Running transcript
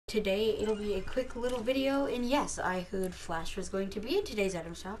today it'll be a quick little video, and yes, I heard Flash was going to be in today's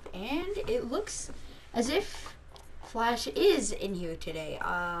item shop, and it looks as if Flash is in here today.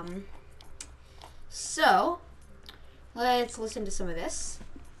 So let's listen to some of this.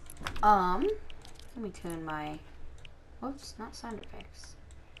 Let me turn my, whoops, not sound effects.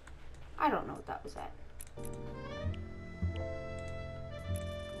 I don't know what that was at.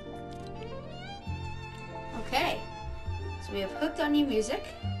 Okay, so we have Hooked on New music.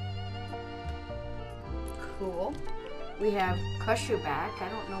 Cool. We have Crusher back. I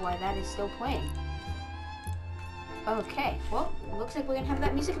don't know why that is still playing. Okay, well, looks like we're gonna have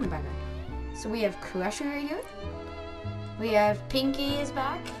that music in the background. So we have Crusher right here. We have Pinky is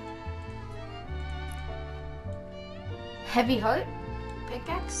back. Heavy Heart,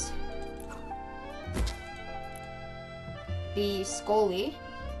 pickaxe. The Scully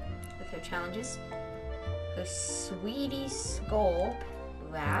with her challenges. The Sweetie Skull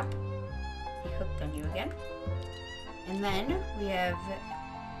wrap. He hooked on you again. And then we have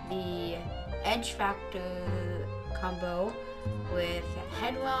the Edge Factor combo with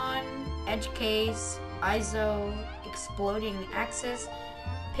Headron, Edge Case, ISO, Exploding Axis,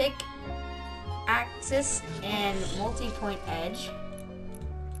 Pick Axis, and Multi-Point Edge.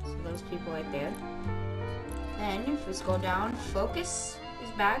 So those people right there. Then if we scroll down, Focus is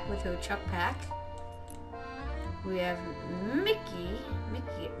back with her Chuck Pack. We have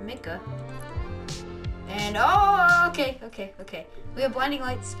Mika. And oh, okay. We have Blinding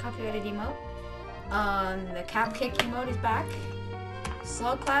Lights copyrighted emote. The Cap Kick emote is back.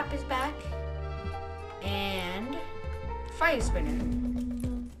 Slow Clap is back. And Fire Spinner.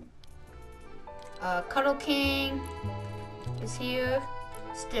 Cuddle King is here.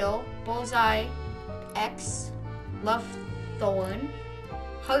 Still. Bullseye. X. Love Thorn.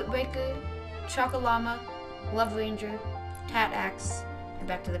 Heartbreaker. Chocolama. Love Ranger. Tat Axe. And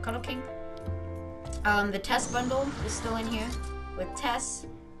back to the Cuddle King. The Tess bundle is still in here with Tess,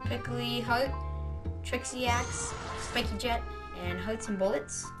 Prickly Heart, Trixie Axe, Spiky Jet, and Hearts and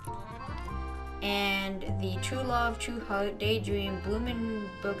Bullets. And the True Love, True Heart, Daydream, Bloomin'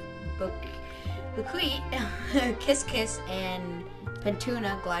 Buckwheat, Kiss Kiss, and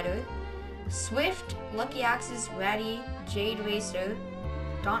Pentuna Glider. Swift, Lucky Axes, Ratty, Jade Racer,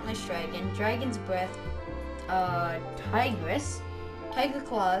 Dauntless Dragon, Dragon's Breath, Tigress, Tiger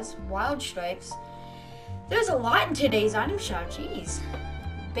Claws, Wild Stripes. There's a lot in today's item shop, jeez.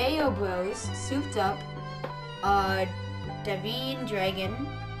 Bayo Bros, Souped Up, Davine Dragon,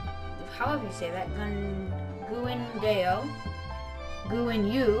 however you say that, Guin Deo, Guin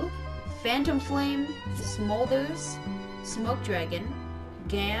Yu, Phantom Flame, Smolders, Smoke Dragon,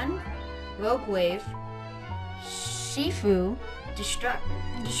 Gan, Rogue Wave, Shifu,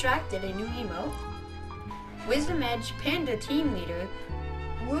 Distracted, a new emote, Wisdom Edge, Panda Team Leader,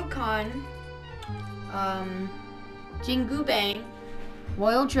 Wukong, Jingu Bang,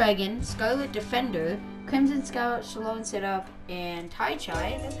 Royal Dragon, Scarlet Defender, Crimson Scout, Shalom Setup, and Tai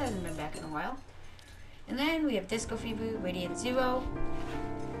Chai. This hasn't been back in a while. And then we have Disco Fever, Radiant Zero,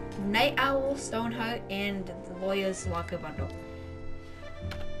 Night Owl, Stoneheart, and the Lawyer's Locker Bundle.